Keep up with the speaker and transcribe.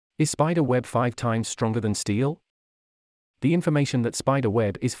Is spider web 5 times stronger than steel? The information that spider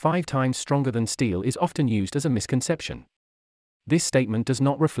web is 5 times stronger than steel is often used as a misconception. This statement does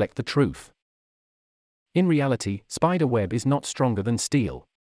not reflect the truth. In reality, spider web is not stronger than steel.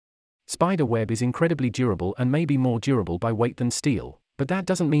 Spider web is incredibly durable and may be more durable by weight than steel, but that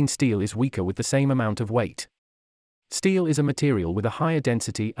doesn't mean steel is weaker with the same amount of weight. Steel is a material with a higher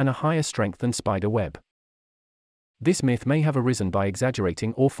density and a higher strength than spider web. This myth may have arisen by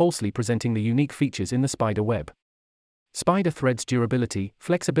exaggerating or falsely presenting the unique features in the spider web. Spider thread's durability,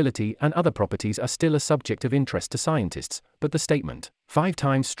 flexibility, and other properties are still a subject of interest to scientists, but the statement, 5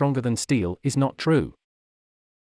 times stronger than steel, is not true.